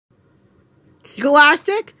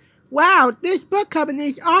Scholastic? Wow, this book company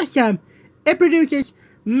is awesome. It produces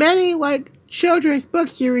many, children's book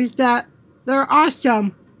series that they're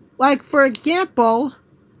awesome. Like, for example,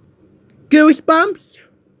 Goosebumps,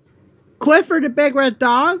 Clifford the Big Red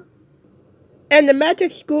Dog, and the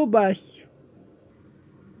Magic School Bus.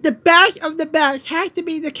 The best of the best has to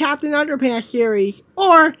be the Captain Underpants series,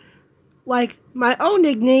 or, my own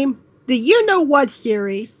nickname, the You Know What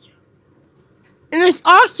series. And it's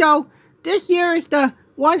also, this year is the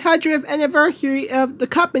 100th anniversary of the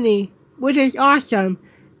company, which is awesome.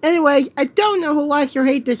 Anyways, I don't know who likes or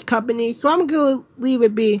hates this company, so I'm going to leave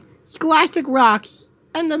it be. Scholastic rocks.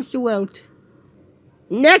 End of salute.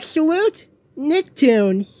 Next salute,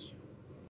 Nicktoons.